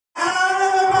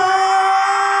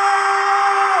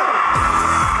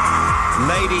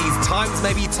Ladies, times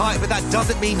may be tight, but that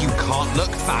doesn't mean you can't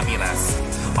look fabulous.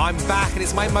 I'm back and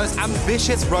it's my most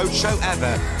ambitious roadshow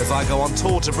ever as I go on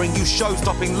tour to bring you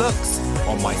show-stopping looks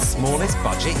on my smallest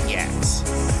budget yet.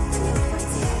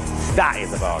 That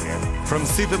is a bargain. From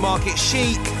supermarket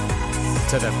chic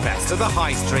to the best of the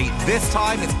high street, this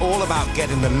time it's all about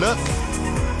getting the look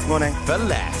Morning. for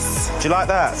less. Do you like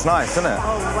that? It's nice, isn't it?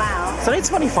 Oh, wow. It's only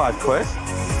 25 quid.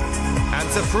 And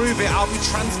to prove it, I'll be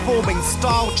transforming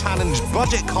Style Challenge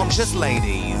budget-conscious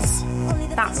ladies.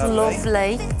 That's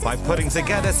lovely. By putting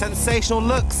together sensational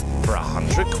looks for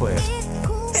 100 quid.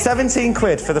 17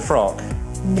 quid for the frock.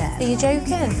 No. Are you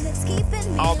joking?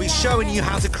 I'll be showing you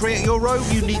how to create your own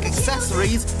unique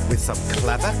accessories with some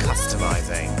clever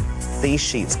customising. These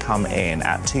sheets come in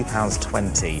at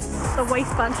 £2.20. The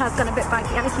waistband has gone a bit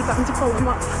baggy and I keep having to pull them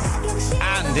up.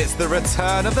 And it's the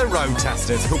return of the road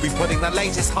testers who'll be putting the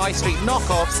latest high street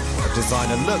knockoffs of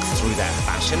designer looks through their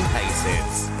fashion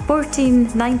paces.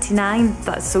 $14.99,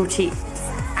 that's so cheap.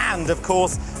 And, of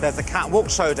course, there's a catwalk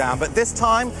showdown, but this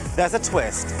time, there's a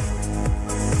twist.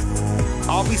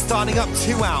 I'll be starting up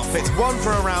 2 outfits, one for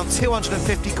around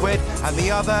 250 quid and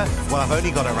the other, well, I've only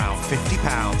got around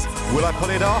 £50. Will I pull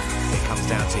it off? It comes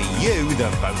down to you, the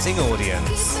voting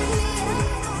audience.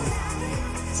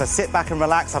 So sit back and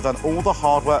relax, I've done all the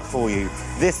hard work for you.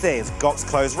 This is Gok's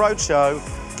Clothes Roadshow.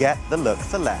 Get the look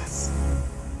for less.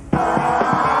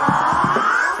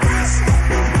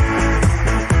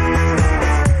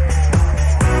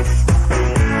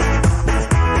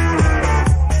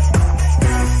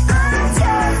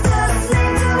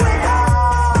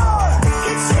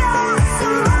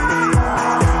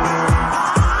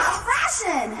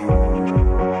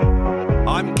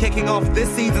 This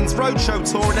season's roadshow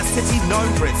tour in a city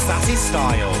known for its sassy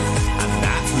style, and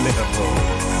that's Liverpool.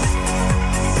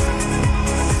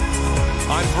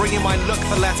 I'm bringing my Look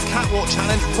for Less catwalk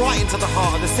challenge right into the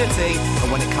heart of the city,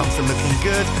 and when it comes to looking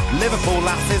good, Liverpool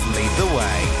lasses lead the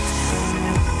way.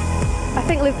 I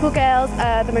think Liverpool girls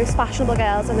are the most fashionable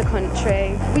girls in the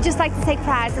country. We just like to take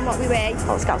pride in what we wear.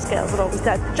 Well, Scouse girls are always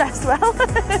dressed well.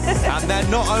 And they're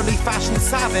not only fashion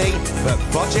savvy, but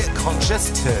budget conscious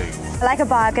too. I like a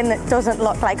bargain that doesn't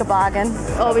look like a bargain.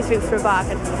 Always root for a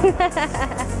bargain.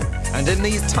 And in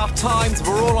these tough times,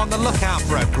 we're all on the lookout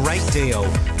for a great deal.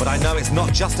 But I know it's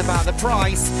not just about the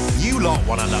price. You lot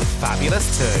want to look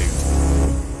fabulous too.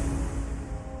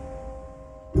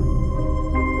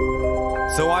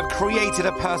 So I've created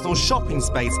a personal shopping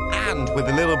space, and with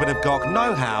a little bit of Gok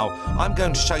know-how, I'm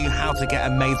going to show you how to get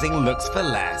amazing looks for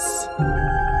less.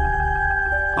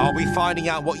 I'll be finding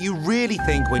out what you really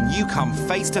think when you come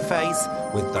face to face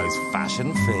with those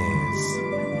fashion fears.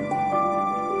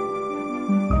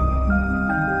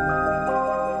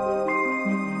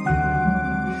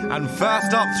 And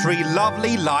first up, 3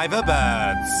 lovely liver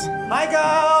birds. Hi,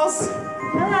 girls!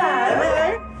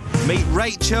 Hello. Meet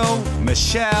Rachel,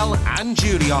 Michelle and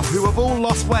Julia, who have all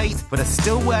lost weight but are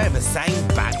still wearing the same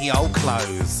baggy old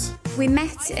clothes. We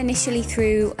met initially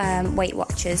through Weight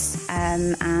Watchers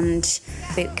and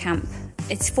boot camp.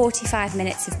 It's 45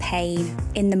 minutes of pain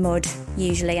in the mud,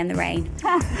 usually, and the rain.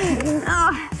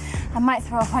 Oh, I might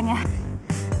throw up on you.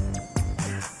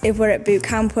 If we're at boot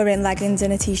camp, we're in leggings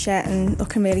and a t-shirt and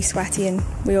looking really sweaty, and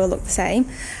we all look the same.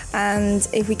 And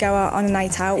if we go out on a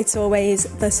night out, it's always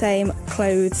the same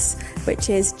clothes, which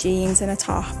is jeans and a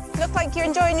top. Look like you're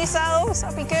enjoying yourselves.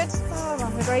 That'd be good. Oh, I'm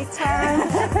having a great time.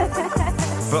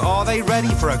 But are they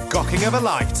ready for a gocking of a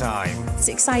lifetime? It's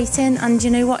exciting, and you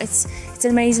know what? It's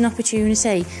an amazing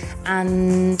opportunity,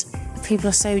 and people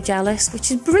are so jealous,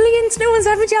 which is brilliant. No one's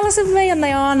ever jealous of me, and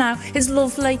they are now. It's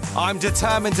lovely. I'm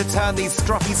determined to turn these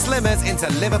scruffy slimmers into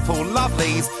Liverpool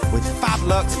lovelies with fab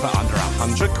looks for under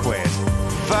 100 quid.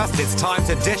 First, it's time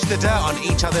to dish the dirt on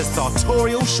each other's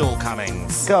sartorial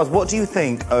shortcomings. Girls, what do you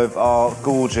think of our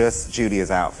gorgeous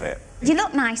Julia's outfit? You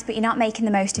look nice, but you're not making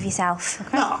the most of yourself.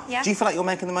 Okay. No. Yeah. Do you feel like you're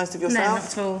making the most of No, yourself?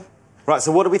 not at all. Right,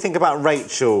 so what do we think about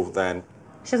Rachel, then?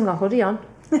 She hasn't got a hoodie on.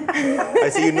 Oh,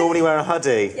 so you normally wear a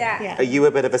hoodie? Yeah. Are you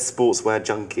a bit of a sportswear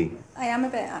junkie? I am a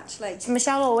bit, actually.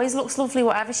 Michelle always looks lovely,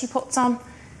 whatever she puts on.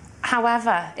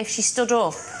 However, if she stood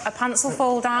up, her pants will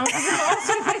fall down.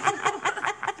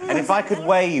 And if I could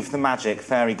wave the magic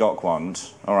fairy Gok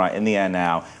wand, all right, in the air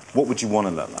now, what would you want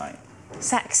to look like?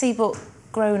 Sexy, but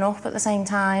grown up at the same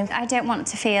time. I don't want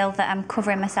to feel that I'm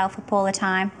covering myself up all the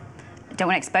time. I don't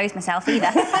want to expose myself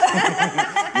either.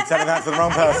 You're telling that to the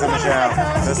wrong person, Michelle.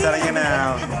 Just telling you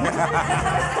now.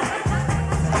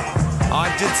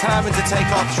 I'm determined to take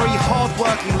on 3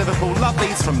 hard-working Liverpool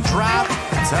lovelies from drab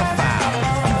to fab.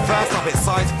 And first up, it's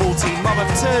size 14 mum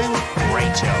of 2,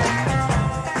 Rachel.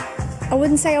 I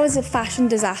wouldn't say I was a fashion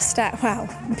disaster. Well,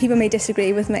 people may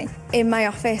disagree with me. In my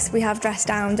office, we have dress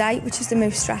down day, which is the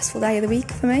most stressful day of the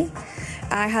week for me.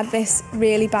 I had this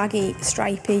really baggy,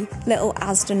 stripy little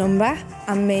Asda number,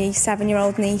 and my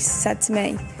 7-year-old niece said to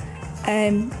me,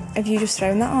 have you just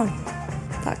thrown that on?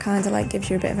 That kind of like gives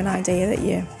you a bit of an idea that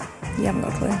you haven't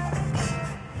got a clue.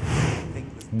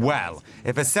 Well,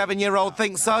 if a 7-year-old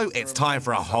thinks so, it's time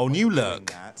for a whole new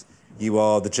look. You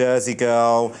are the Jersey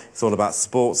girl. It's all about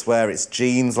sportswear. It's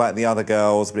jeans like the other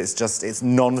girls, but it's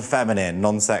non-feminine,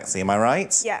 non-sexy. Am I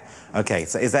right? Yeah. Okay,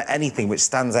 so is there anything which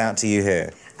stands out to you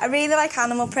here? I really like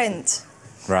animal print.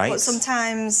 Right. But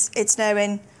sometimes it's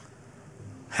knowing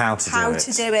how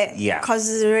to do it. Yeah.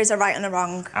 Because there is a right and a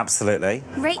wrong. Absolutely.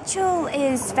 Rachel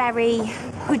is very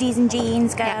hoodies and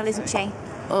jeans girl, isn't she?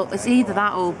 Well, it's either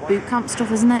that or boot camp stuff,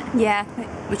 isn't it? Yeah.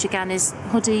 Which again is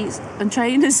hoodies and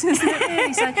trainers, isn't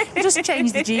it? So you just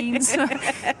change the jeans for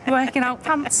working out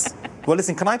pants. Well,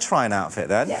 listen, can I try an outfit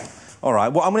then? Yeah. All right,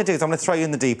 what I'm going to do is I'm going to throw you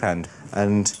in the deep end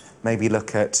and maybe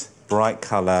look at bright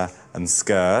colour and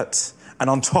skirt. And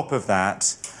on top of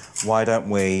that, why don't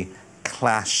we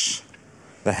clash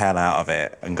the hell out of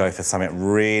it and go for something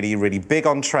really, really big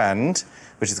on trend,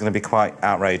 which is going to be quite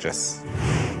outrageous.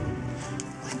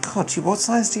 God, what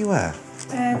size do you wear?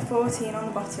 14 on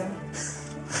the bottom.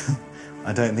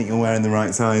 I don't think you're wearing the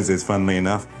right sizes, funnily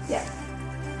enough. Yeah.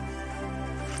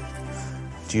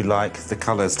 Do you like the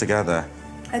colours together?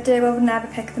 I do. I would never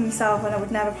pick them myself, and I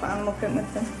would never put animal print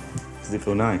with them. Does it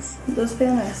feel nice? It does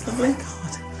feel nice, lovely. Oh my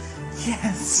God.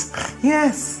 Yes.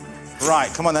 Yes.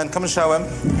 Right, come on then, come and show him.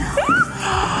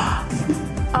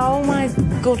 Oh my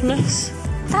goodness.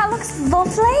 That looks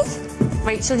lovely.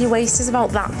 Rachel, your waist is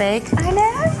about that big. I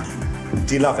know.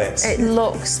 Do you love it?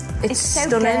 It's so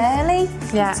stunning. girly.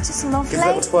 Yeah. It's just lovely. Give it a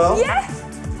little twirl. Yeah.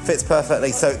 Fits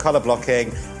perfectly, so colour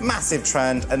blocking, massive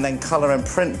trend, and then colour and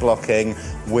print blocking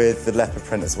with the leopard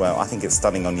print as well. I think it's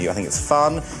stunning on you. I think it's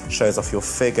fun, shows off your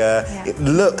figure. Yeah. It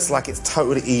looks like it's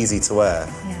totally easy to wear.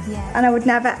 Yeah. And I would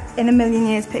never, in a million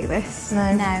years, pick this.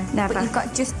 No. No, Never. But you've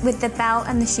got just with the belt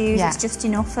and the shoes, Yeah. it's just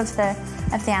enough of the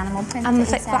animal print. And the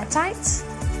that you thick black said. tights.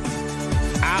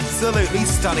 Absolutely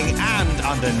stunning and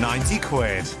under 90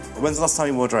 quid. When's the last time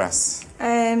you wore a dress?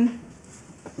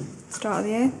 Start of the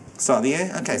year. Start of the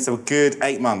year? Okay, so a good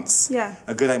 8 months. Yeah.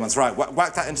 A good 8 months. Right,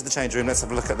 whack that into the change room. Let's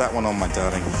have a look at that one on, my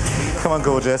darling. Come on,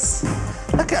 gorgeous.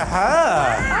 Look at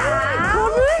her.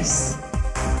 Oh, goodness.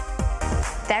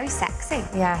 Very sexy.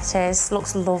 Yeah, it is.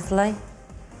 Looks lovely.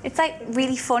 It's like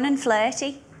really fun and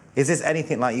flirty. Is this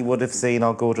anything like you would have seen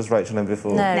our gorgeous Rachel in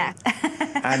before? No.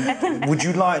 And would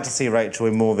you like to see Rachel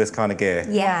in more of this kind of gear?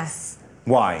 Yes.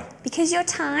 Why? Because you're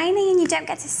tiny and you don't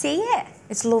get to see it.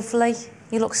 It's lovely.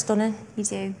 You look stunning. You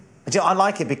do. Do you know, I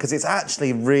like it because it's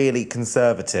actually really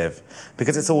conservative,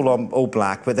 because it's all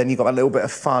black, but then you've got a little bit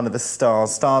of fun of the stars.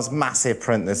 Stars, massive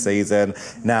print this season.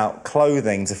 Now,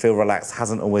 clothing to feel relaxed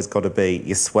hasn't always got to be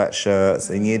your sweatshirts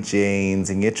and your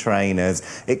jeans and your trainers.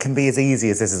 It can be as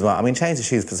easy as this as well. I mean, change the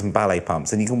shoes for some ballet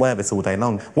pumps and you can wear this all day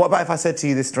long. What about if I said to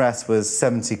you this dress was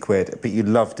 70 quid, but you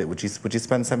loved it? Would you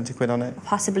spend 70 quid on it?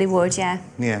 Possibly would, yeah.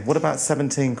 Yeah. What about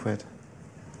 17 quid?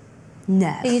 No.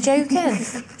 Are you joking?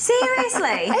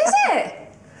 Seriously? Is it?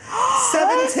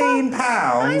 £17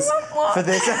 for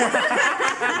this.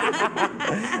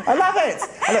 I love it.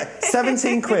 Look,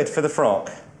 17 quid for the frock.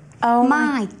 Oh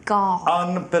my God.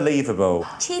 Unbelievable.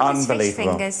 Cheap as fish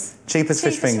fingers. Cheap as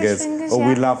fish fingers. fingers, Oh, yeah.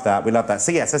 we love that. We love that.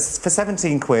 So, yes, for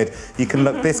 17 quid, you can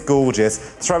look this gorgeous,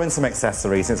 throw in some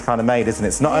accessories, and it's kind of made, isn't it?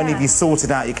 It's not only have you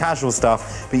sorted out your casual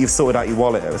stuff, but you've sorted out your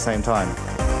wallet at the same time.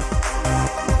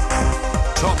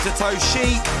 Top to toe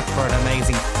chic for an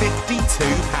amazing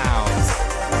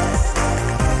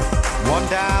 £52. One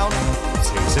down, 2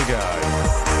 to go.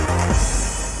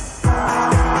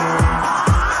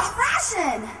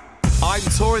 Fashion! I'm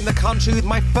touring the country with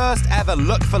my first ever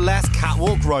Look for Less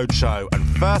Catwalk Roadshow, and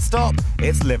first stop,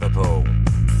 it's Liverpool.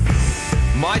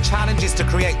 My challenge is to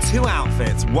create 2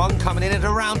 outfits, one coming in at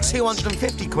around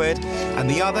 250 quid and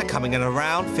the other coming in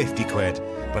around 50 quid.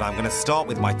 But I'm going to start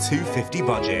with my 250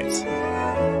 budget.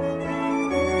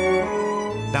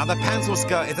 Now, the pencil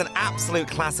skirt is an absolute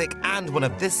classic and one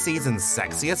of this season's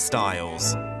sexiest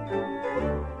styles.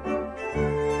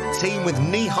 Team with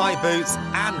knee-high boots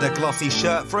and a glossy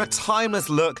shirt for a timeless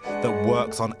look that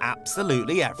works on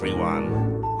absolutely everyone.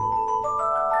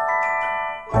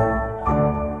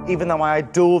 even though I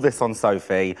adore this on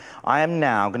Sophie, I am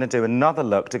now going to do another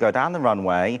look to go down the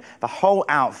runway, the whole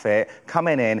outfit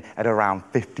coming in at around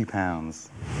 £50.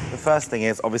 The first thing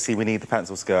is, obviously, we need the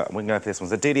pencil skirt, and we can go for this one.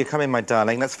 So, Delia, come in, my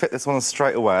darling. Let's fit this one on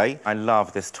straight away. I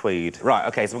love this tweed. Right,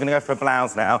 OK, so we're going to go for a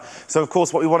blouse now. So, of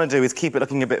course, what we want to do is keep it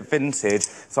looking a bit vintage,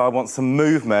 so I want some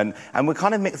movement, and we're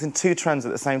kind of mixing two trends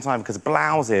at the same time, because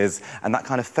blouses and that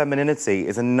kind of femininity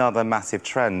is another massive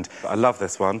trend. I love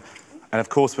this one. And, of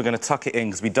course, we're going to tuck it in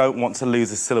because we don't want to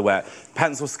lose the silhouette.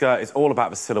 Pencil skirt is all about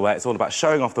the silhouette. It's all about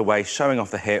showing off the waist, showing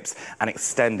off the hips and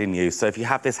extending you. So if you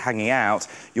have this hanging out,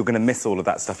 you're going to miss all of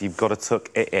that stuff. You've got to tuck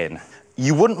it in.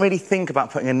 You wouldn't really think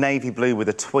about putting a navy blue with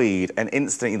a tweed, and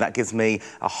instantly that gives me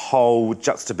a whole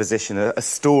juxtaposition, a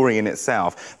story in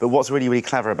itself. But what's really, really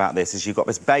clever about this is you've got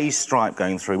this beige stripe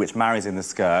going through, which marries in the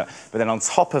skirt, but then on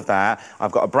top of that,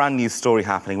 I've got a brand new story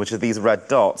happening, which are these red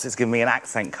dots. It's giving me an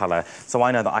accent colour, so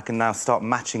I know that I can now start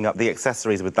matching up the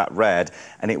accessories with that red,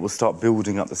 and it will start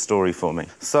building up the story for me.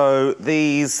 So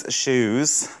these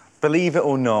shoes, believe it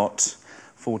or not,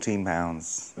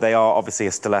 £14. They are obviously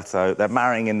a stiletto. They're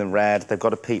marrying in the red. They've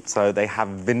got a peep toe. They have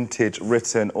vintage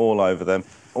written all over them.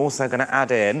 Also going to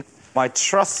add in my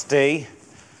trusty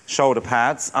shoulder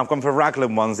pads. I've gone for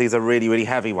raglan ones. These are really, really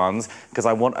heavy ones because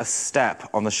I want a step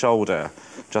on the shoulder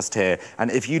just here. And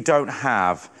if you don't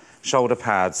have shoulder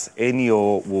pads in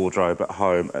your wardrobe at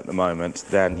home at the moment,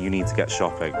 then you need to get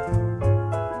shopping.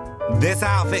 This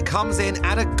outfit comes in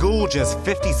at a gorgeous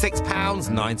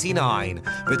 £56.99.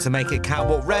 But to make it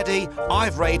catwalk ready,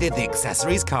 I've raided the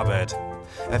accessories cupboard.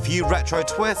 A few retro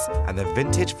twists and the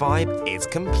vintage vibe is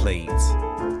complete.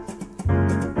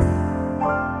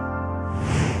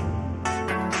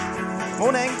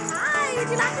 Morning. Hi, would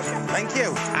you like a shop? Thank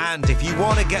you. And if you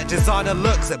want to get designer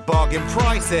looks at bargain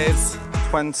prices...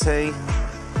 20,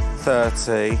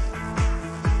 30,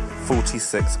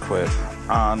 46 quid.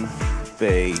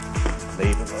 Unbelievable.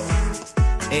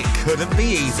 It couldn't be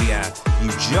easier. You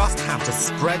just have to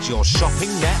spread your shopping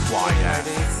net wider.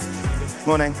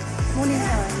 Morning. Morning,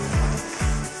 Helen.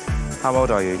 How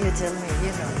old are you? You tell me,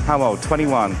 you know. How old?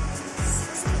 21.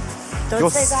 Don't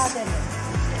say that then.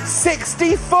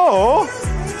 64?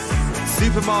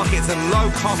 Supermarkets and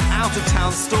low-cost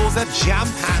out-of-town stores are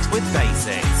jam-packed with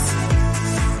basics.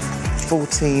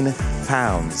 £14.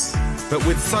 But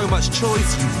with so much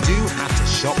choice, you do have to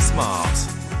shop smart.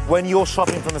 When you're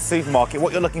shopping from the supermarket,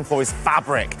 what you're looking for is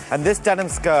fabric. And this denim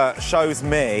skirt shows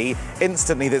me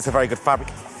instantly that it's a very good fabric.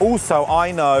 Also,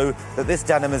 I know that this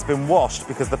denim has been washed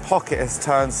because the pocket has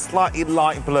turned slightly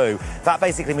light blue. That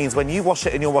basically means when you wash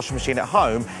it in your washing machine at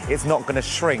home, it's not going to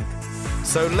shrink.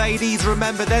 So, ladies,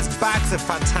 remember there's bags of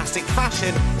fantastic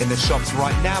fashion in the shops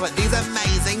right now at these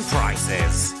amazing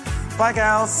prices. Bye,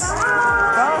 gals.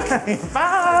 Bye.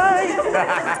 Bye.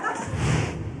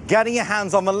 Getting your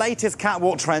hands on the latest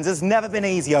catwalk trends has never been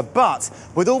easier, but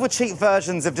with all the cheap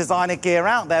versions of designer gear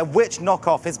out there, which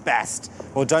knockoff is best?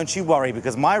 Well, don't you worry,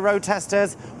 because my road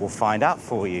testers will find out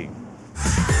for you.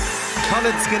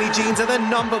 Coloured skinny jeans are the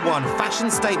 #1 fashion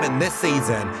statement this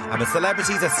season, and the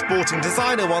celebrities are sporting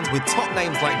designer ones with top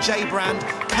names like J Brand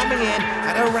coming in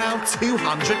at around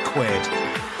 200 quid.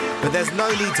 But there's no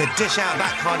need to dish out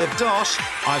that kind of dosh.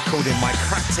 I've called in my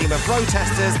crack team of road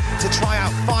testers to try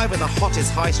out 5 of the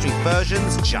hottest high street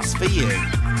versions just for you.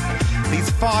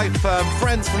 These 5 firm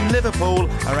friends from Liverpool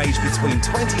are aged between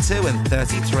 22 and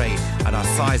 33 and are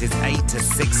sizes 8 to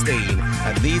 16.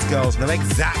 And these girls know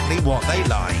exactly what they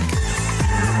like.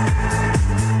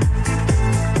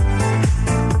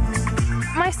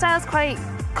 My style's quite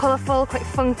colourful, quite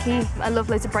funky. I love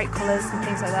loads of bright colours and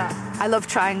things like that. I love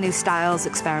trying new styles,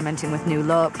 experimenting with new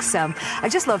looks. I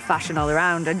just love fashion all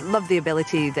around. I love the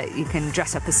ability that you can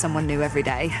dress up as someone new every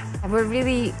day. We're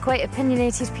really quite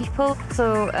opinionated people,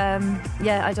 so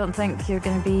yeah, I don't think you're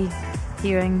going to be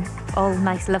hearing all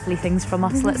nice, lovely things from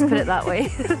us, let's put it that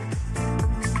way.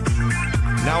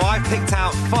 Now I've picked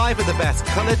out 5 of the best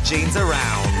coloured jeans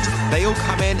around. They all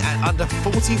come in at under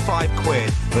 45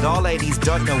 quid, but our ladies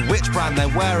don't know which brand they're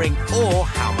wearing or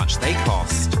how much they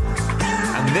cost.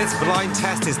 And this blind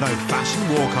test is no fashion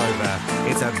walkover.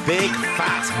 It's a big,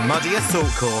 fat, muddy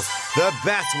assault course. The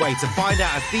best way to find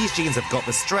out if these jeans have got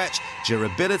the stretch,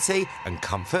 durability and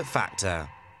comfort factor.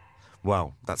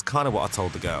 Well, that's kind of what I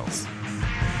told the girls.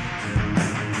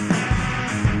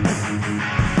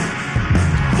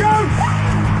 Go!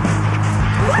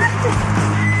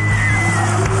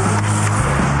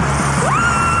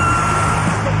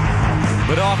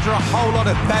 But after a whole lot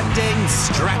of bending,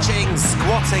 stretching,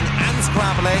 squatting and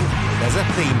scrabbling, there's a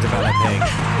theme developing.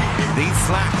 These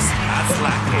slacks are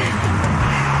slacking.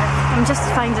 I'm just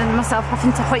finding myself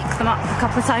having to hike them up a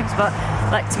couple of times, but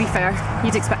like, to be fair,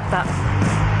 you'd expect that.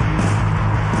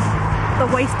 The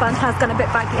waistband has gone a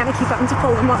bit baggy and I keep having to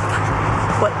pull them up.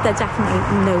 But they're definitely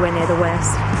nowhere near the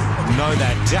worst. No,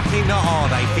 they're definitely not, are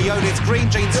they? Fiona's green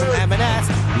jeans from M&S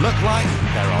look like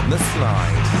they're on the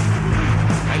slide.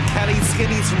 And Kelly's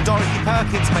skinnies from Dorothy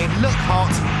Perkins may look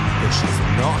hot, but she's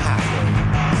not happy.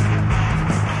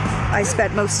 I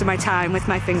spent most of my time with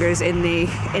my fingers in the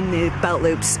belt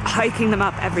loops, hiking them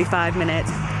up every 5 minutes.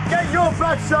 Get your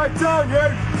backside down,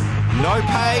 you! No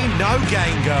pain, no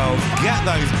gain, girls. Get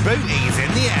those booties in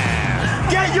the air.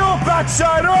 Get your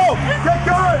backside up! Get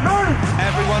going, move!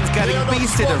 Everyone's getting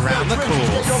beasted around the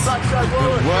course. But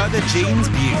were the jeans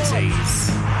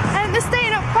beauties? They're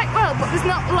staying up quite well, but there's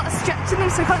not a lot of stretch in them,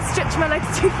 so I can't stretch my legs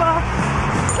too far.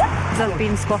 They've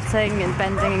been squatting and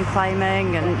bending and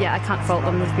climbing, and yeah, I can't fault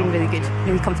them. They've been really good,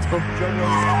 really comfortable.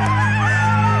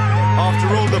 After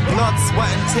all the blood, sweat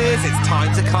and tears, it's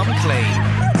time to come clean.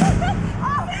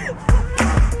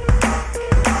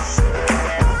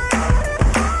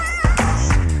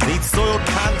 These soiled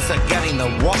pants are getting the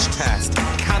wash test.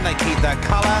 Can they keep their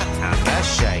colour and their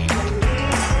shape?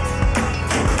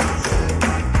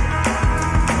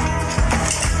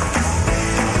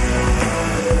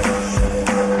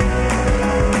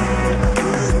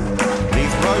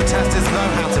 Testers know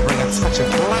how to bring a touch of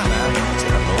glamour to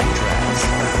the long dress.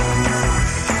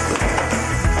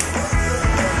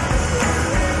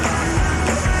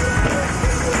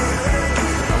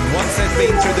 And once they've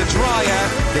been through the dryer,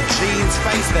 the jeans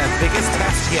face their biggest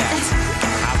test yet.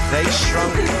 Have they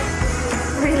shrunk?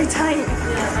 Really tight.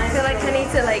 I feel like I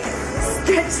need to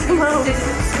stretch them out.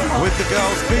 With the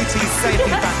girls' booties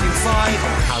safely back inside,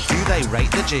 how do they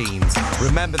rate the jeans?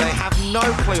 Remember, they have no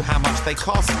clue how much they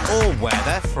cost or where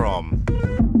they're from.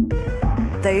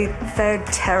 They fared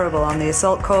terrible on the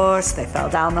assault course. They fell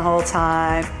down the whole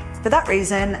time. For that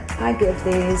reason, I give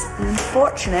these an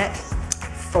unfortunate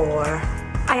 4.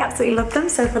 I absolutely love them,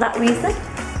 so for that reason,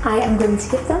 I am going to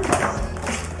give them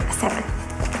a 7.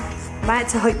 I had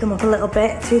to hike them up a little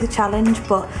bit through the challenge,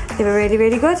 but they were really,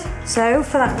 really good. So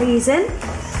for that reason,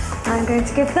 I'm going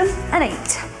to give them an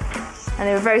 8. And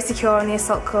they were very secure on the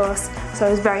assault course, so I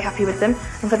was very happy with them.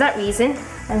 And for that reason,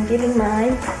 I'm giving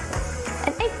mine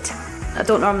an 8. I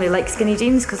don't normally like skinny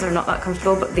jeans because they're not that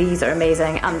comfortable, but these are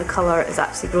amazing, and the colour is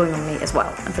actually growing on me as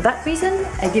well. And for that reason,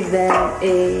 I give them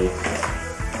a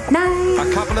 9.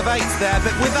 A couple of 8s there,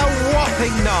 but with a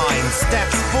whopping 9.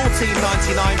 Steph's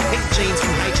 $14.99 pink jeans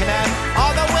from H&M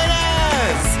are the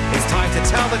winners! It's time to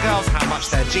tell the girls how much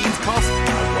their jeans cost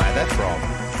and where they're from.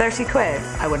 30 quid?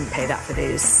 I wouldn't pay that for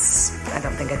these. I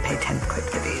don't think I'd pay 10 quid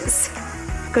for these.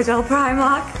 Good old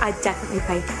Primark. I'd definitely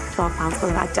pay £12 for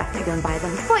them. I'd definitely go and buy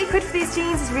them. 40 quid for these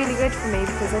jeans is really good for me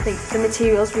because I think the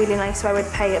material's really nice, so I would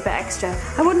pay a bit extra.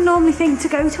 I wouldn't normally think to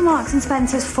go to Marks and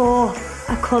Spencer's for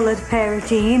a coloured pair of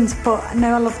jeans, but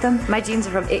no, I love them. My jeans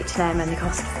are from H&M and they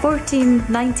cost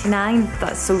 $14.99.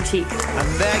 That's so cheap.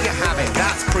 And there you have it.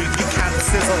 That's proof you can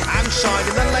sizzle and shine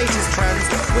in the latest trends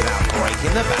without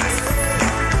breaking the bank.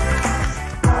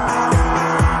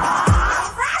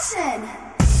 Fashion!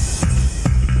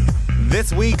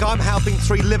 This week, I'm helping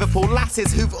 3 Liverpool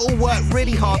lasses who've all worked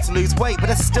really hard to lose weight but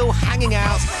are still hanging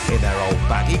out in their old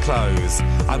baggy clothes.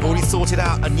 I've already sorted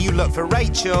out a new look for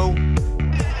Rachel.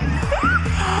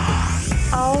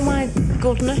 Oh my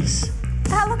goodness.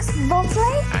 That looks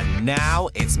lovely. And now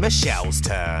it's Michelle's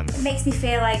turn. It makes me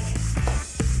feel like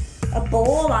a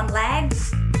ball on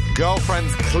legs.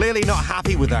 Girlfriend's clearly not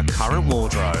happy with her current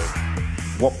wardrobe.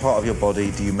 What part of your body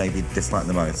do you maybe dislike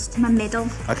the most? My middle.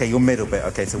 Okay, your middle bit.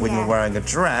 Okay, so when you're wearing a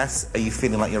dress, are you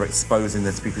feeling like you're exposing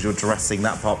this because you're dressing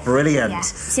that part? Brilliant. Yeah.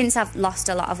 Since I've lost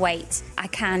a lot of weight, I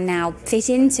can now fit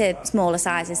into smaller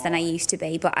sizes than I used to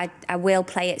be, but I will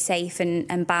play it safe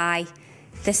and buy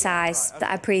the size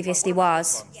that I previously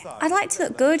was. I'd like to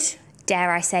look good,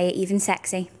 dare I say it, even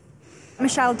sexy.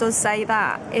 Michelle does say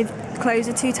that if clothes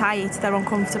are too tight, they're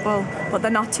uncomfortable, but they're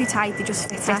not too tight, they just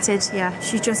fit her. Fitted, yeah.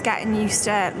 She's just getting used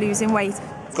to losing weight.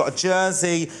 I've got a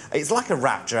jersey. It's like a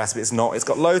wrap dress, but it's not. It's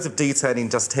got loads of detailing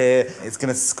just here. It's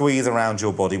going to squeeze around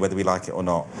your body, whether we like it or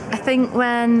not. I think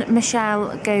when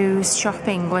Michelle goes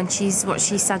shopping, what she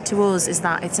said to us is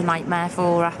that it's a nightmare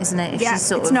for her, isn't it? If Yeah, she's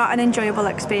sort it's of... not an enjoyable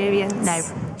experience. No.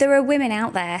 There are women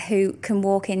out there who can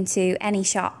walk into any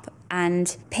shop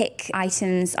and pick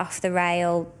items off the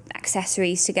rail,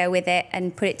 accessories to go with it,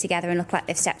 and put it together and look like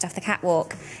they've stepped off the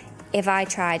catwalk. If I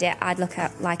tried it, I'd look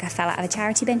like I fell out of a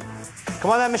charity bin.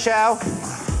 Come on then, Michelle.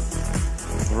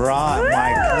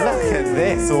 Right, look at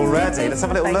this already. Let's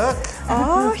have a little look.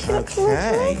 Oh, she looks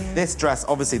Okay. This dress,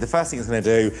 obviously, the first thing it's going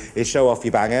to do is show off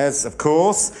your bangers, of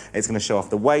course. It's going to show off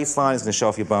the waistline. It's going to show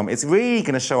off your bum. It's really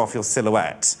going to show off your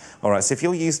silhouette. All right, so if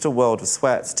you're used to a world of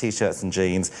sweats, T-shirts and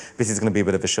jeans, this is going to be a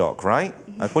bit of a shock, right?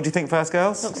 What do you think first,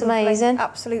 girls? Looks amazing.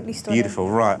 Absolutely stunning. Beautiful,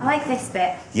 right. I like this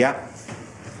bit. Yeah.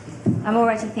 I'm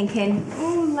already thinking,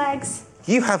 ooh, legs.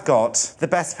 You have got the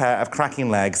best pair of cracking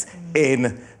legs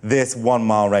in this 1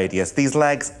 mile radius. These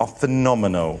legs are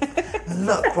phenomenal.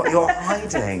 Look what you're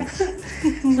hiding.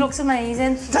 She looks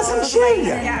amazing. Doesn't she?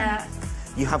 Yeah.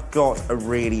 You have got a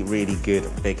really, really good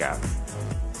figure.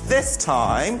 This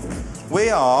time, we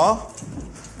are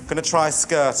going to try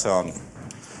skirt on,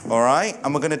 all right?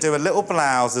 And we're going to do a little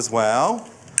blouse as well.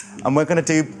 And we're going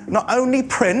to do not only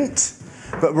print,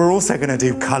 but we're also going to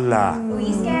do colour. Ooh,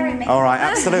 you're scaring me. All right,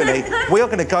 absolutely. We are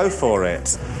going to go for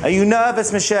it. Are you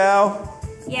nervous, Michelle?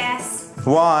 Yes.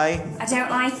 Why? I don't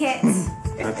like it.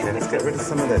 Okay, let's get rid of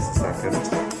some of this a second.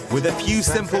 With a few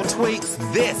simple tweaks,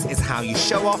 this is how you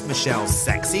show off Michelle's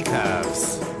sexy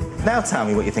curves. Now tell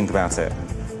me what you think about it.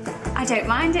 I don't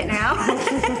mind it now.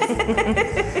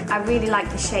 I really like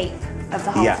the shape of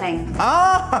the whole thing.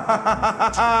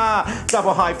 Ah!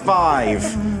 Double high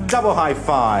five. Double high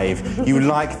five. You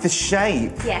like the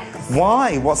shape? Yes.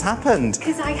 Why? What's happened?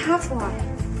 Because I have one.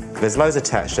 There's loads of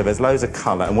texture, there's loads of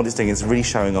colour, and what it's doing is really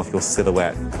showing off your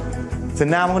silhouette. So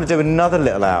now I'm going to do another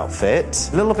little outfit,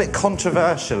 a little bit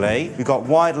controversially. We've got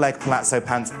wide leg palazzo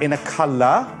pants in a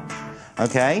colour,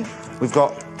 okay? We've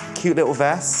got cute little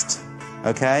vest,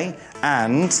 okay?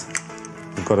 And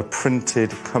we've got a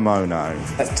printed kimono.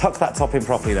 Let's tuck that top in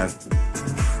properly then.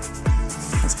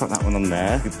 Let's put that one on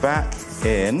there. You're back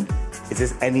in. Is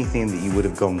this anything that you would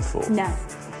have gone for? No.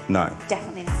 No.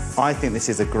 Definitely not. I think this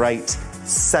is a great,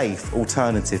 safe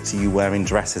alternative to you wearing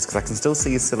dresses because I can still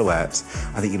see your silhouette.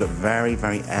 I think you look very,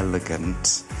 very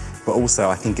elegant. But also,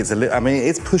 I think it's a little, I mean,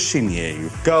 it's pushing you.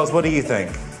 Girls, what do you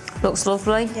think? Looks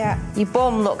lovely. Yeah. Your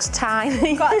bum looks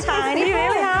tiny. You've got a tiny You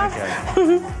really have.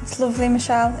 Okay. It's lovely,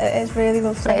 Michelle. It is really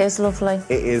lovely. It is lovely.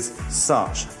 It is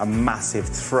such a massive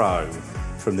throw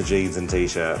from the jeans and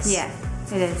T-shirts. Yeah,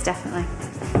 it is, definitely.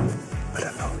 But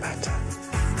a lot better.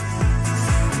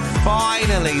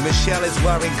 Finally, Michelle is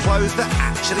wearing clothes that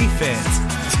actually fit.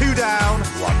 2 down,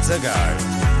 1 to go.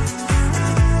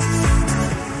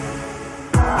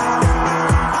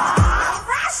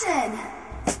 Fashion!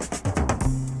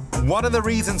 One of the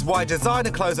reasons why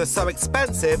designer clothes are so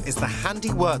expensive is the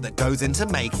handiwork that goes into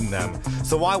making them.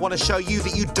 So I want to show you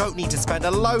that you don't need to spend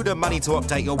a load of money to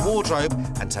update your wardrobe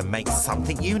and to make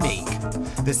something unique.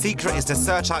 The secret is to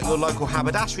search out your local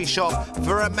haberdashery shop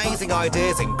for amazing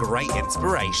ideas and great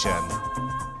inspiration.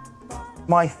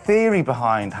 My theory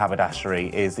behind haberdashery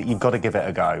is that you've got to give it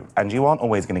a go, and you aren't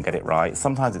always going to get it right.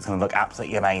 Sometimes it's going to look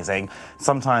absolutely amazing.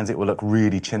 Sometimes it will look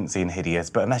really chintzy and hideous,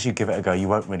 but unless you give it a go, you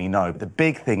won't really know. But the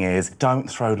big thing is, don't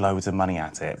throw loads of money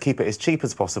at it. Keep it as cheap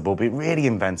as possible, be really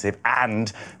inventive,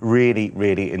 and really,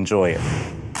 really enjoy it.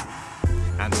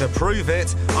 And to prove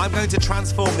it, I'm going to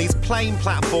transform these plain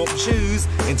platform shoes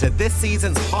into this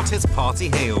season's hottest party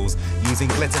heels, using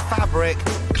glitter fabric,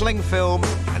 cling film,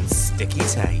 and sticky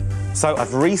tape. So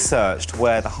I've researched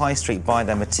where the high street buy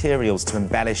their materials to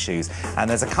embellish shoes, and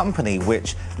there's a company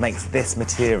which makes this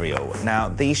material. Now,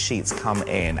 these sheets come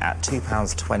in at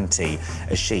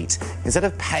 £2.20 a sheet. Instead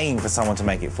of paying for someone to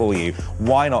make it for you,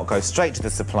 why not go straight to the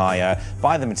supplier,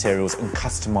 buy the materials and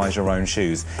customise your own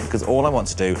shoes? Because all I want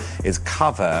to do is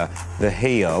cover the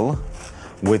heel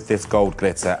with this gold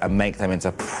glitter and make them into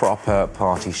proper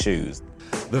party shoes.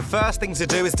 The first thing to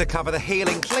do is to cover the heel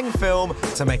in cling film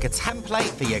to make a template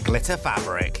for your glitter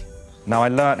fabric. Now, I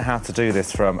learnt how to do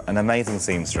this from an amazing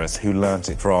seamstress who learnt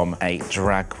it from a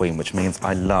drag queen, which means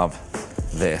I love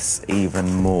this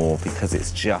even more because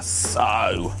it's just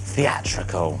so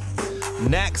theatrical.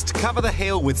 Next, cover the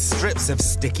heel with strips of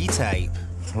sticky tape.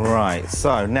 Right,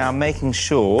 so now making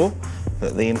sure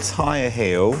that the entire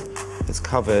heel is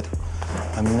covered,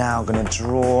 I'm now going to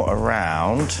draw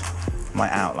around my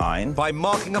outline. By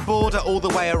marking a border all the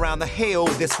way around the heel,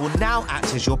 this will now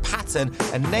act as your pattern,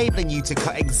 enabling you to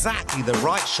cut exactly the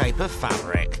right shape of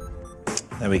fabric.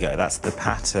 There we go, that's the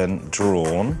pattern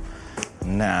drawn.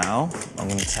 Now, I'm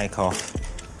going to take off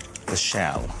the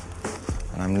shell.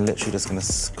 And I'm literally just going to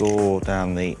score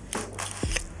down the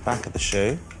back of the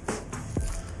shoe,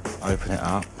 open it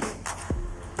up,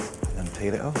 and then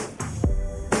peel it off.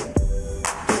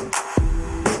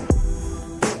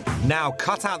 Now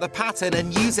cut out the pattern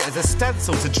and use it as a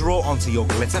stencil to draw onto your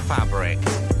glitter fabric.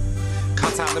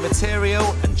 Cut out the material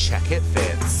and check it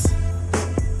fits.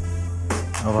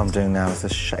 All I'm doing now is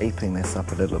just shaping this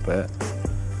up a little bit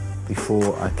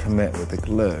before I commit with the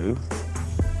glue.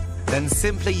 Then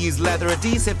simply use leather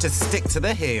adhesive to stick to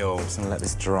the heel. I'm just going to let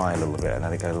this dry a little bit and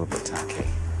let it go a little bit tacky.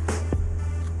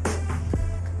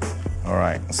 All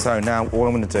right, so now all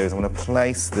I'm going to do is I'm going to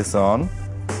place this on.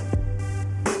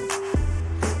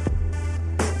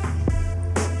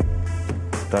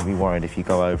 Don't be worried if you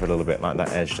go over a little bit like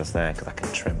that edge just there, because I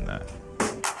can trim that.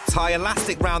 Tie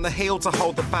elastic round the heel to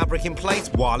hold the fabric in place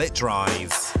while it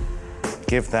dries.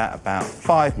 Give that about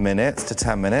 5 minutes to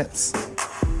 10 minutes.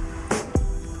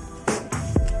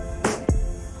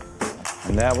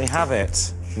 And there we have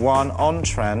it. One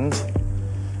on-trend,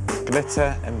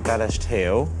 glitter-embellished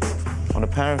heel on a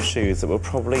pair of shoes that were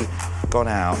probably gone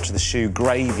out to the shoe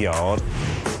graveyard.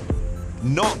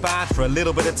 Not bad for a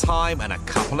little bit of time and a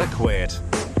couple of quid.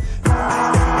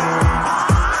 Fashion!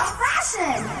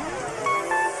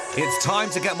 It's time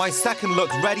to get my second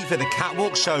look ready for the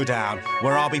catwalk showdown,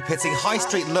 where I'll be pitting high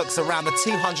street looks around the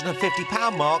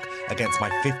 £250 mark against my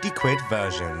 50 quid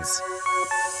versions.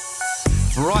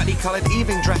 Brightly coloured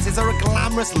evening dresses are a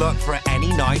glamorous look for any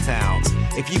night out.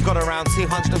 If you've got around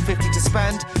 $250 to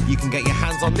spend, you can get your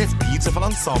hands on this beautiful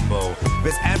ensemble.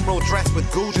 This emerald dress with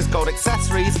gorgeous gold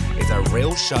accessories is a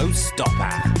real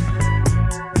showstopper.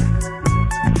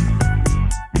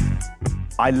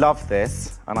 I love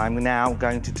this, and I'm now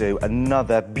going to do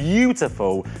another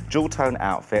beautiful jewel tone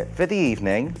outfit for the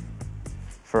evening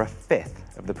for a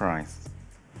fifth of the price.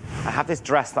 I have this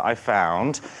dress that I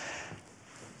found.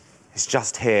 It's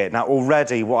just here. Now,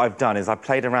 already what I've done is I've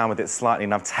played around with it slightly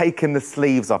and I've taken the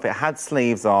sleeves off. It had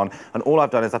sleeves on, and all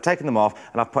I've done is I've taken them off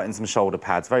and I've put in some shoulder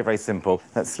pads. Very, very simple.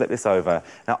 Let's slip this over.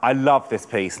 Now, I love this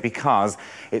piece because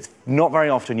it's not very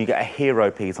often you get a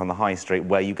hero piece on the high street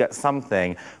where you get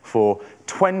something for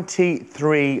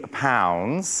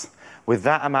 £23 with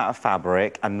that amount of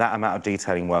fabric and that amount of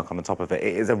detailing work on the top of it.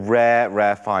 It is a rare,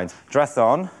 rare find. Dress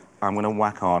on, I'm going to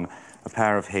whack on a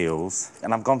pair of heels,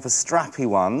 and I've gone for strappy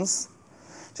ones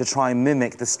to try and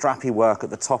mimic the strappy work at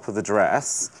the top of the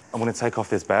dress. I'm going to take off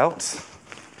this belt,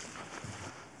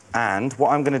 and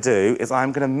what I'm going to do is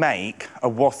I'm going to make a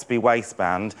waspy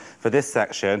waistband for this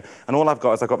section, and all I've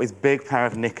got is I've got this big pair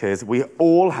of knickers. We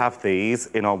all have these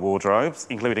in our wardrobes,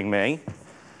 including me,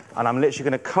 and I'm literally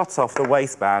going to cut off the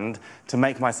waistband to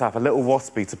make myself a little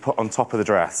waspy to put on top of the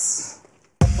dress.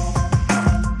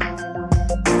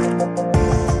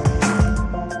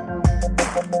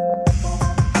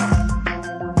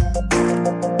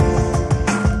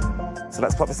 So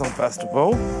let's pop this on first of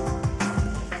all.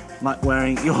 Like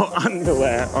wearing your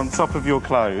underwear on top of your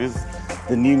clothes,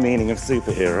 the new meaning of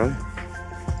superhero.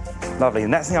 Lovely. The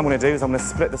next thing I'm going to do is I'm going to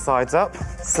split the sides up.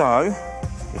 So,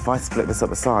 if I split this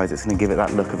up the sides, it's going to give it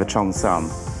that look of a cheongsam.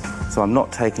 So I'm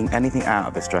not taking anything out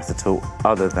of this dress at all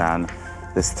other than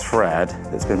this thread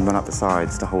that's been run up the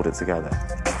sides to hold it together.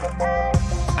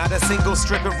 Add a single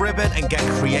strip of ribbon and get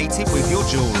creative with your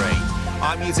jewellery.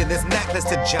 I'm using this necklace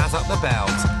to jazz up the belt.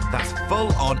 That's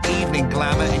full-on evening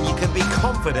glamour, and you can be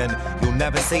confident you'll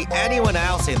never see anyone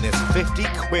else in this 50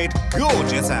 quid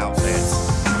gorgeous outfit.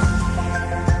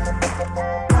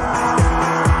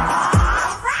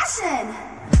 Fashion!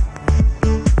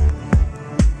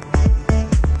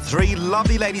 3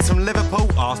 lovely ladies from Liverpool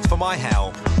asked for my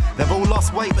help. They've all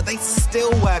lost weight, but they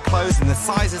still wear clothes in the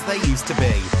sizes they used to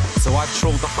be. So I've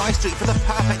trawled the high street for the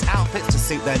perfect outfits to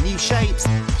suit their new shapes,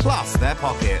 plus their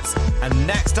pockets. And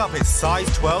next up is size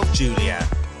 12 Julia.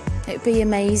 It'd be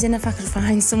amazing if I could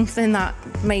find something that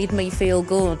made me feel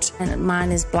good. And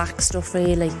mine is black stuff,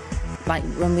 really. Like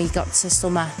when we got to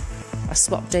summer, I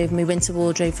swapped over my winter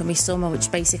wardrobe for my summer, which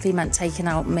basically meant taking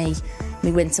out my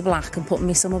winter black and putting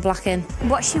my summer black in.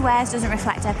 What she wears doesn't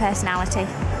reflect her personality.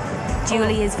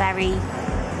 Julie is very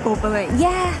bubbly.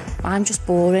 Yeah. I'm just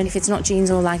boring. If it's not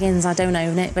jeans or leggings, I don't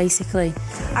own it, basically.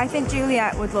 I think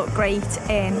Juliet would look great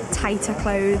in tighter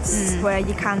clothes where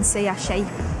you can see her shape.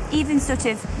 Even sort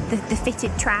of the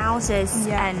fitted trousers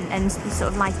and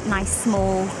sort of like nice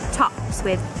small tops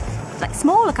with like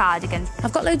smaller cardigans.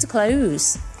 I've got loads of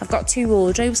clothes. I've got 2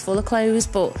 wardrobes full of clothes,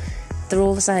 but they're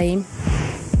all the same.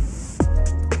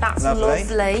 That's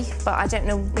lovely, but I don't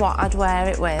know what I'd wear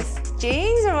it with.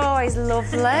 Jeans are always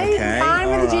lovely. Okay, fine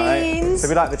with the jeans. So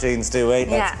we like the jeans, do we? Yeah.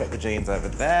 Let's put the jeans over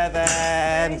there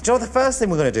then. Do you know what the first thing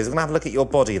we're going to do is we're going to have a look at your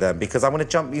body then, because I'm going to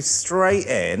jump you straight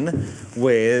in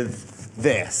with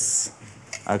this.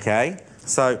 Okay?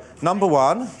 So, number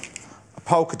 1, a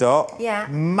polka dot. Yeah.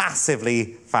 Massively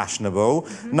fashionable.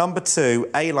 Number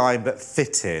 2, A-line but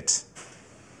fitted.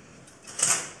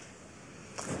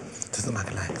 Doesn't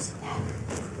like legs.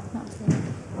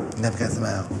 Never gets them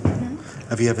out.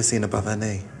 Have you ever seen above her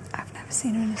knee? I've never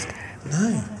seen her in a skirt.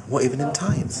 No. What, even in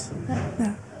tights?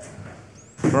 No.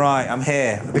 Right, I'm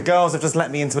here. The girls have just let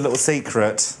me into a little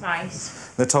secret. Right.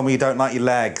 They told me you don't like your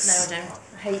legs. No, I don't.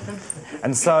 I hate them.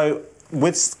 And so,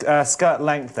 with skirt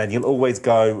length then, you'll always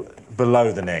go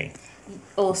below the knee.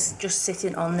 Or just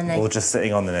sitting on the knee. Or just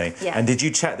sitting on the knee. Yeah. And did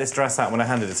you check this dress out when I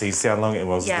handed it to you, see how long it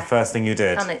was? Yeah. The first thing you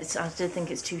did? And I did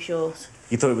think it's too short.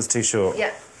 You thought it was too short?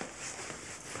 Yeah.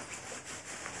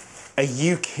 Are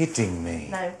you kidding me?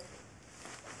 No.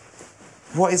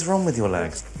 What is wrong with your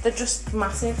legs? They're just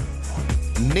massive.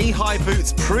 Knee-high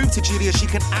boots prove to Julia she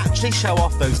can actually show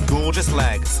off those gorgeous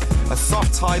legs. A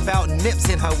soft tie belt nips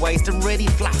in her waist and really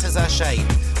flatters her shape.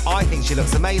 I think she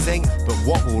looks amazing, but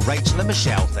what will Rachel and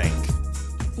Michelle think?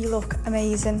 You look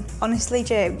amazing. Honestly,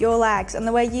 Joe, your legs and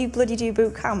the way you bloody do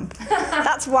boot camp.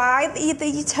 That's why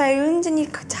you're toned and you're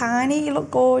tiny, you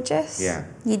look gorgeous. Yeah.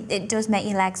 It does make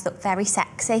your legs look very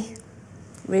sexy.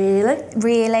 Really?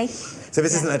 Really. So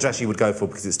this isn't a dress you would go for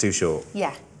because it's too short?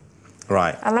 Yeah.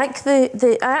 Right. I like I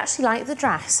actually like the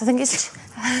dress. I think it's...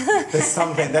 There's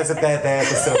something, there's the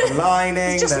silver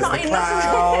lining, It's just there's not the enough.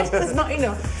 cloud. There's not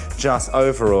enough. Just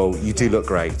overall, you do look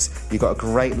great. You've got a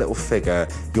great little figure.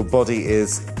 Your body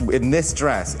is, in this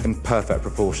dress, in perfect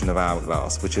proportion of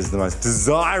hourglass, which is the most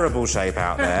desirable shape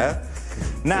out there.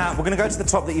 Now, we're going to go to the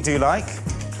top that you do like.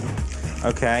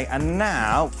 Okay, and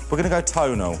now we're going to go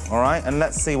tonal, all right? And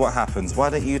let's see what happens. Why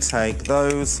don't you take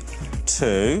those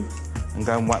two and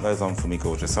go and whack those on for me,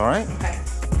 gorgeous, all right? Okay.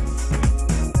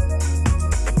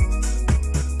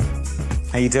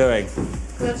 How you doing?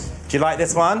 Good. Do you like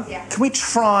this one? Yeah. Can we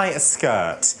try a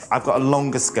skirt? I've got a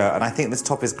longer skirt and I think this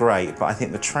top is great, but I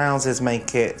think the trousers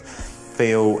make it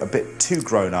feel a bit too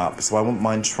grown up, so I wouldn't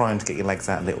mind trying to get your legs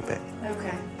out a little bit.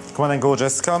 Okay. Come on then,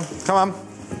 gorgeous. Come on.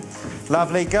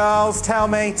 Lovely girls, tell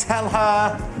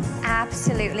her.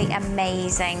 Absolutely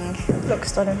amazing.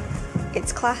 Looks stunning.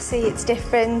 It's classy, it's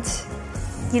different.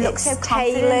 You look so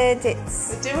confident. Tailored,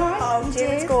 it's... Do I? Oh,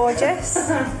 Jim, it's gorgeous.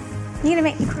 You're gonna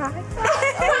make me cry.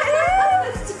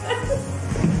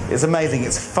 It's amazing,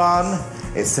 it's fun,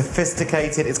 it's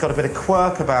sophisticated, it's got a bit of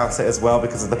quirk about it as well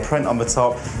because of the print on the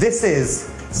top. This is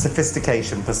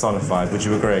sophistication personified, would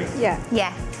you agree? Yeah.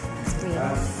 Yeah. It's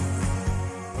brilliant.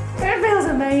 It feels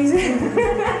amazing.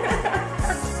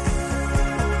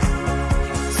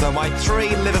 So my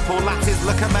 3 Liverpool lasses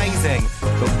look amazing,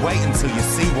 but wait until you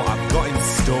see what I've got in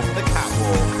store for the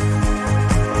catwalk.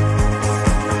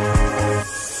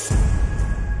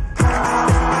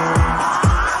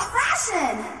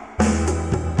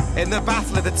 In the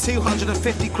battle of the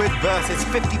 250 quid versus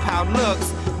 £50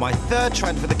 looks, my third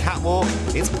trend for the catwalk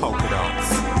is polka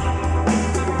dots.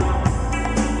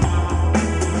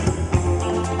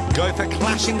 Go for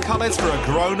clashing colours for a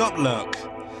grown-up look.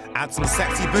 Add some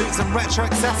sexy boots and retro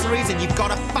accessories and you've got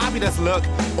a fabulous look,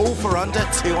 all for under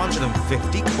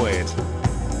 250 quid.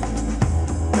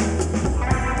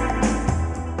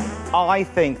 I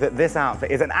think that this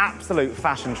outfit is an absolute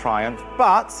fashion triumph,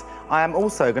 but I am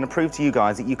also going to prove to you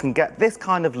guys that you can get this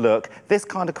kind of look, this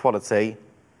kind of quality,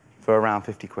 for around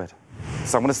 50 quid.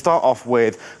 So I'm going to start off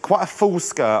with quite a full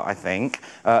skirt, I think.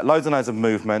 Loads and loads of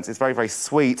movements. It's very, very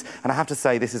sweet. And I have to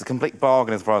say, this is a complete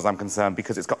bargain as far as I'm concerned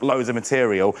because it's got loads of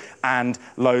material and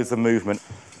loads of movement.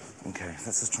 OK,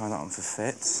 let's just try that on for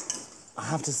fit. I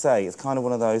have to say, it's kind of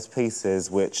one of those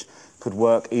pieces which could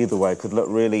work either way. Could look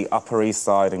really Upper East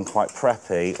Side and quite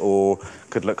preppy, or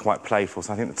could look quite playful.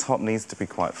 So I think the top needs to be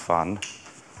quite fun.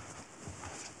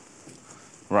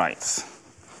 Right.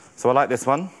 So I like this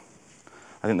one.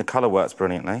 I think the colour works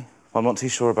brilliantly. I'm not too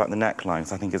sure about the neckline,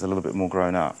 because I think it's a little bit more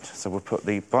grown up. So we'll put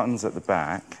the buttons at the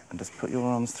back and just put your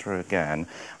arms through again.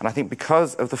 And I think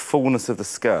because of the fullness of the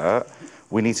skirt,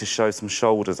 we need to show some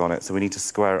shoulders on it, so we need to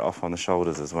square it off on the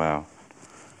shoulders as well.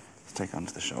 Let's take it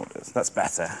onto the shoulders. That's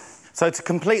better. So to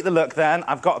complete the look then,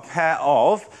 I've got a pair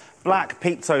of black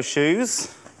peep-toe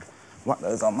shoes. Whack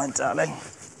those on, my darling.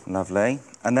 Lovely.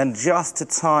 And then just to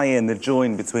tie in the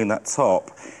join between that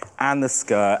top and the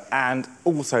skirt, and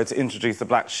also to introduce the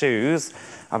black shoes,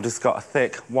 I've just got a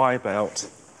thick wide belt.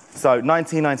 So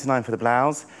 £19.99 for the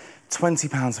blouse,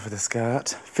 £20 for the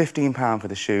skirt, £15 for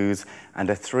the shoes,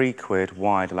 and a £3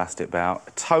 wide elastic belt.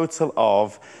 A total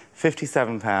of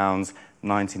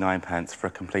 £57.99 for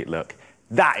a complete look.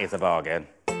 That is a bargain.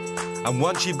 And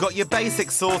once you've got your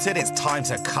basics sorted, it's time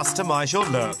to customise your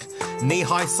look.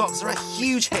 Knee-high socks are a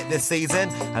huge hit this season,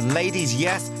 and ladies,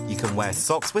 yes, you can wear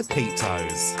socks with peep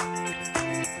toes.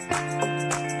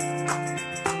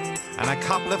 And a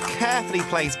couple of carefully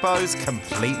placed bows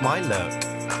complete my look.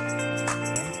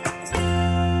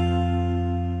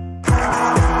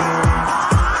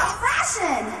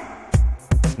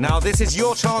 Now this is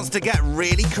your chance to get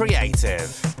really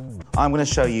creative. I'm going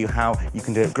to show you how you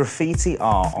can do graffiti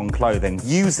art on clothing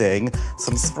using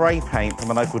some spray paint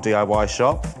from a local DIY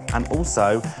shop and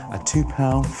also a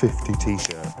 £2.50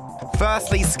 t-shirt.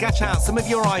 Firstly, sketch out some of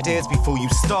your ideas before you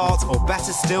start, or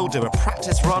better still, do a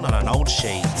practice run on an old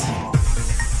sheet.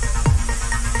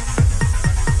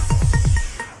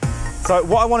 So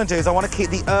what I want to do is I want to keep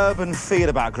the urban feel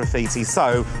about graffiti.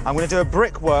 So I'm going to do a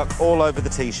brickwork all over the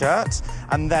t-shirt,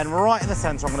 and then right in the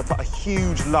centre I'm going to put a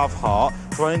huge love heart.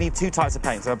 So I only need two types of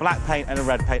paint, so a black paint and a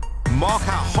red paint. Mark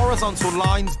out horizontal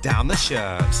lines down the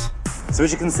shirt. So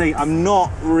as you can see, I'm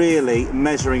not really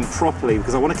measuring properly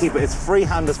because I want to keep it as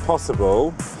freehand as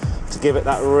possible to give it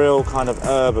that real kind of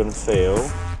urban feel.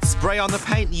 Spray on the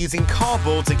paint using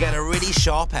cardboard to get a really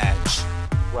sharp edge.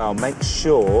 Well, make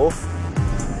sure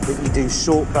that you do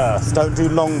short bursts, don't do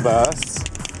long bursts.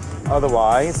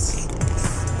 Otherwise,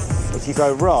 if you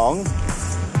go wrong,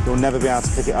 you'll never be able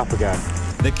to pick it up again.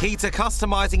 The key to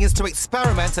customising is to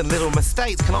experiment, and little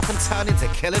mistakes can often turn into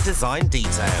killer design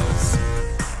details.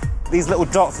 These little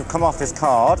dots have come off this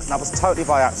card, and that was totally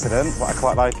by accident, but I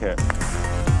quite like it.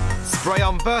 Spray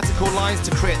on vertical lines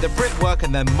to create the brickwork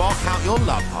and then mark out your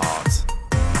love heart.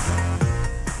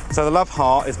 So the love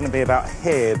heart is going to be about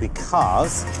here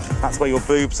because that's where your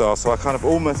boobs are, so I kind of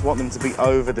almost want them to be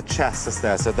over the chest just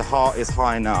there, so the heart is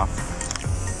high enough.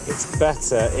 It's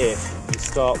better if you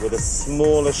start with a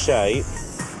smaller shape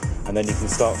and then you can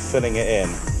start filling it in,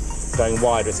 going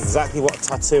wider. It's exactly what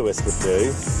tattooists would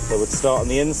do. They would start on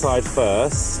the inside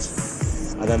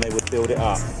first and then they would build it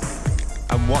up.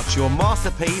 And watch your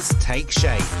masterpiece take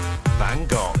shape. Van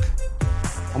Gogh.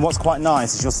 And what's quite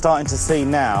nice is you're starting to see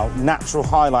now natural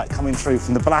highlight coming through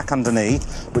from the black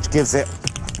underneath, which gives it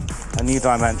a new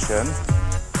dimension.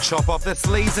 Chop off the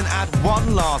sleeves and add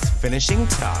one last finishing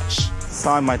touch.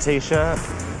 Sign my t-shirt.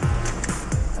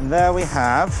 And there we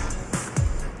have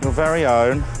your very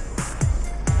own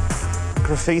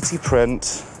graffiti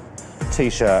print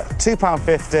t-shirt.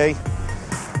 £2.50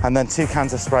 and then 2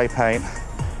 cans of spray paint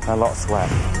and a lot of sweat.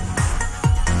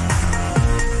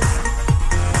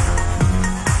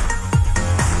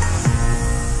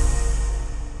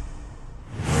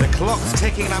 The clock's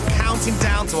ticking and I'm counting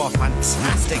down to our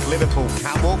fantastic Liverpool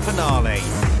catwalk finale.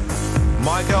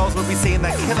 My girls will be seeing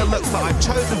their killer looks that I've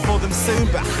chosen for them soon,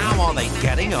 but how are they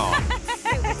getting on?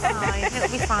 It'll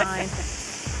be fine.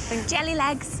 Jelly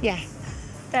legs. Yeah.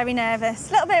 Very nervous.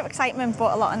 A little bit of excitement,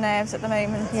 but a lot of nerves at the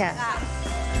moment. Yeah.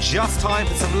 Just time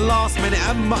for some last-minute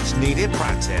and much-needed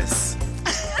practice.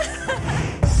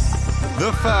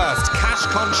 The first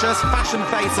cash-conscious fashion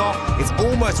face-off is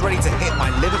almost ready to hit my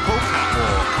Liverpool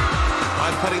catwalk.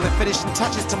 I'm putting the finishing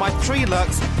touches to my 3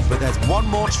 looks, but there's one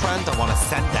more trend I want to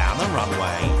send down the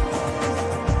runway.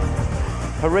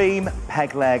 Harem,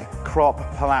 peg leg, crop,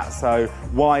 palazzo,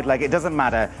 wide leg, it doesn't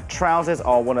matter. Trousers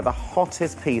are one of the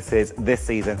hottest pieces this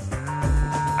season.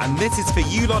 And this is for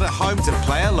you lot at home to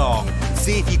play along.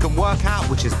 See if you can work out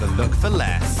which is the look for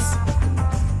less.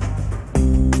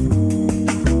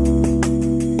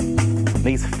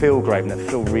 These feel great, but they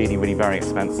feel really, really very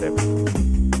expensive.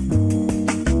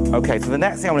 Okay, so the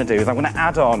next thing I'm going to do is I'm going to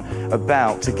add on a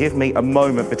belt to give me a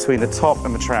moment between the top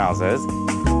and the trousers.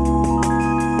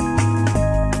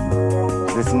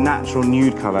 This natural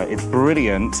nude colour is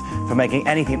brilliant for making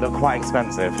anything look quite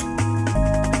expensive.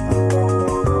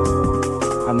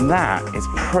 And that is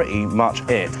pretty much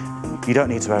it. You don't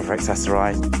need to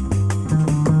over-accessorise.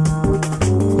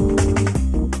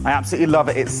 I absolutely love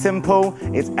it. It's simple,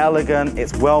 it's elegant,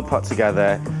 it's well put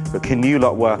together, but can you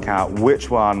lot work out which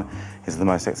one is the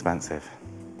most expensive?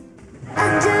 The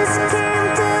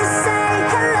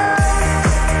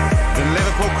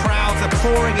Liverpool crowds are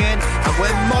pouring in, and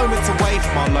we're moments away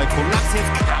from our local Latin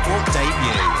catwalk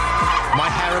debut. My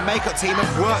hair and makeup team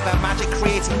have worked their magic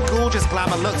creating gorgeous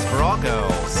glamour looks for our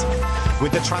girls.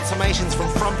 With the transformations from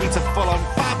frumpy to full-on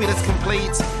fabulous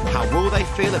complete, how will they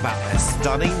feel about their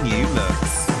stunning new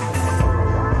looks?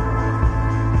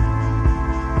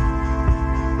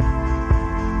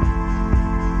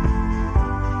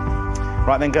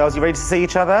 Right then, girls, you ready to see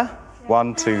each other?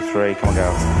 1, 2, 3, come on,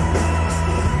 girls.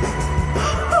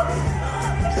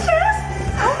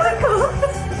 Oh my God!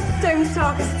 Don't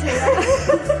talk us to it.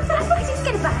 I just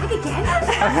get a bag again.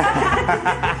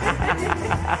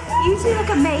 You two look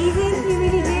amazing, you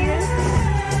really do.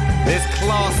 This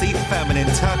classy, feminine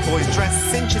turquoise dress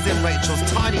cinches in Rachel's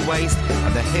tiny waist,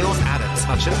 and the heels add a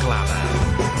touch of glamour.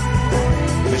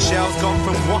 Michelle's gone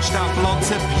from washed-out blonde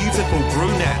to beautiful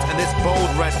brunette, and this bold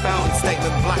red belt and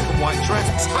statement black and white dress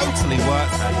totally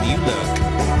works her new look.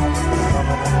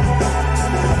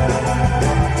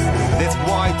 This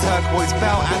wide bright turquoise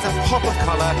belt adds a pop of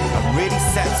colour and really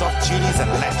sets off Julie's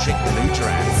electric blue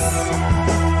dress.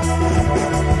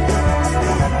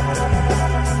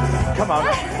 Come on,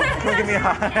 come on, give me a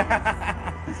hug.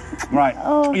 Right,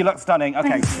 you look stunning.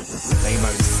 Okay. They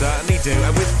most certainly do.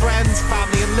 And with friends,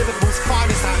 family and Liverpool's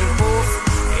finest out in force,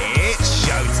 it's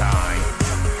showtime.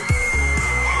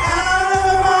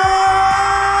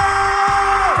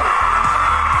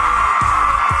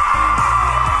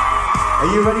 Are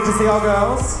you ready to see our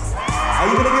girls? Are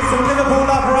you going to give some Liverpool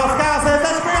love for our Scousers?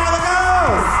 Let's bring out the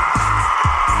girls!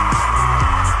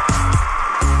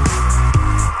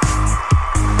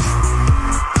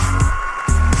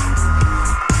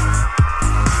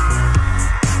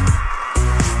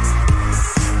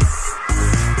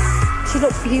 She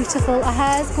looked beautiful, her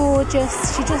hair's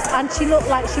gorgeous, and she looked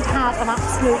like she'd had an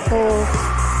absolute ball.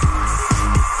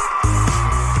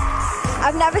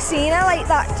 I've never seen her like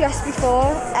that dressed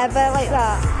before, ever like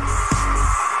that.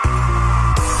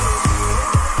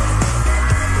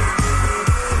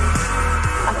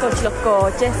 I thought she looked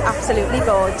gorgeous, absolutely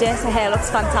gorgeous. Her hair looks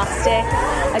fantastic,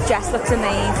 her dress looks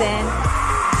amazing.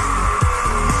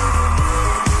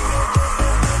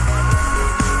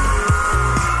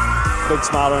 Big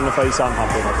smile on her face, I'm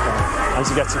happy with that. And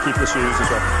she gets to keep the shoes as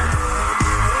well.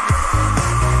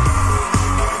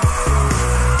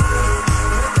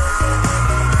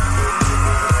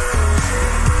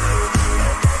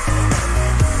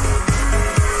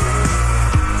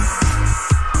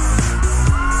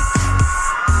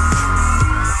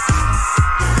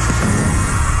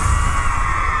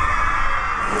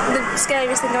 The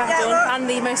scariest thing I've done and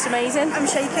the most amazing. I'm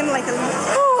shaking like a...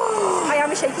 I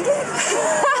am shaking.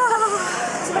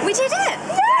 We did it!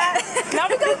 Yeah! Now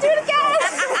we're going to do it again!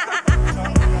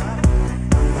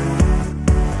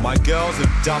 My girls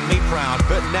have done me proud,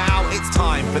 but now it's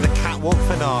time for the catwalk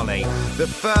finale. The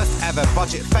first ever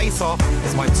budget face-off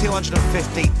is my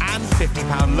 £250 and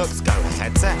 £50 looks go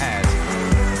head to head.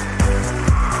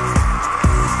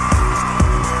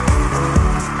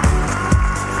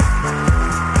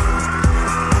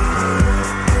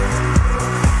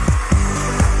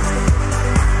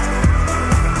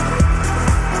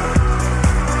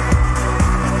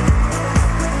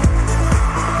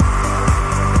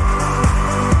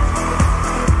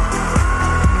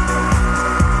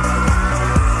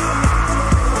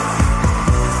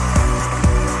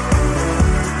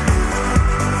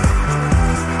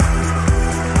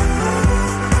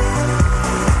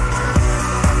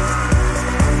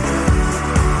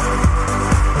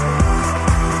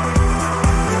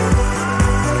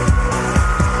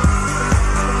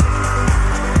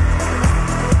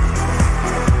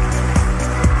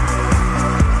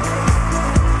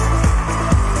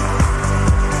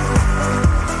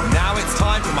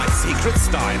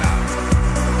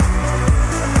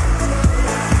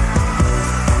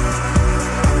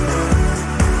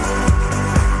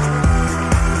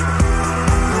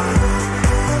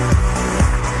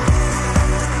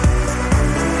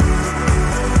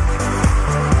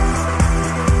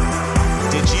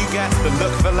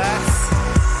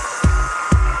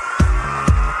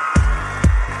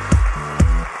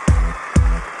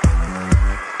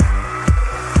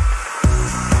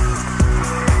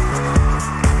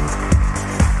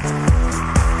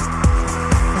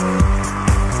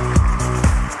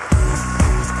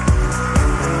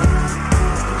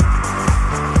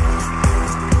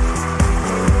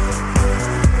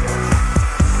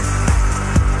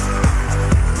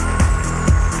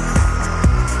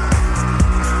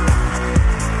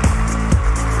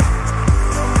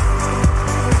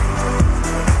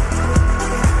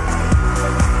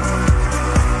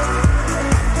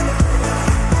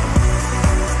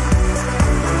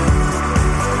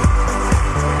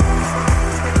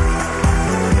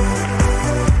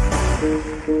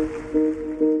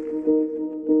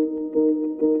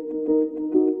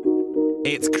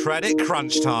 It's credit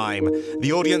crunch time.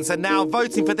 The audience are now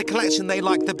voting for the collection they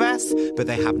like the best, but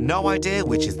they have no idea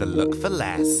which is the look for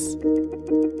less.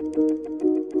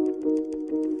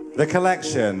 The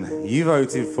collection you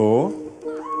voted for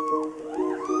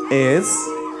is...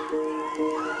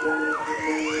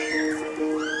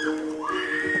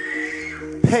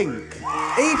 pink.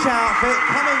 Each outfit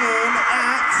coming in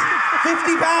at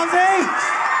 £50 each.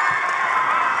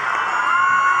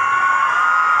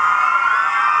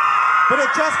 But it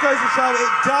just goes to show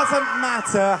it doesn't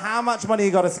matter how much money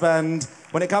you got to spend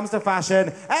when it comes to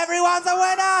fashion. Everyone's a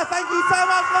winner! Thank you so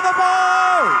much,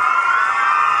 Liverpool!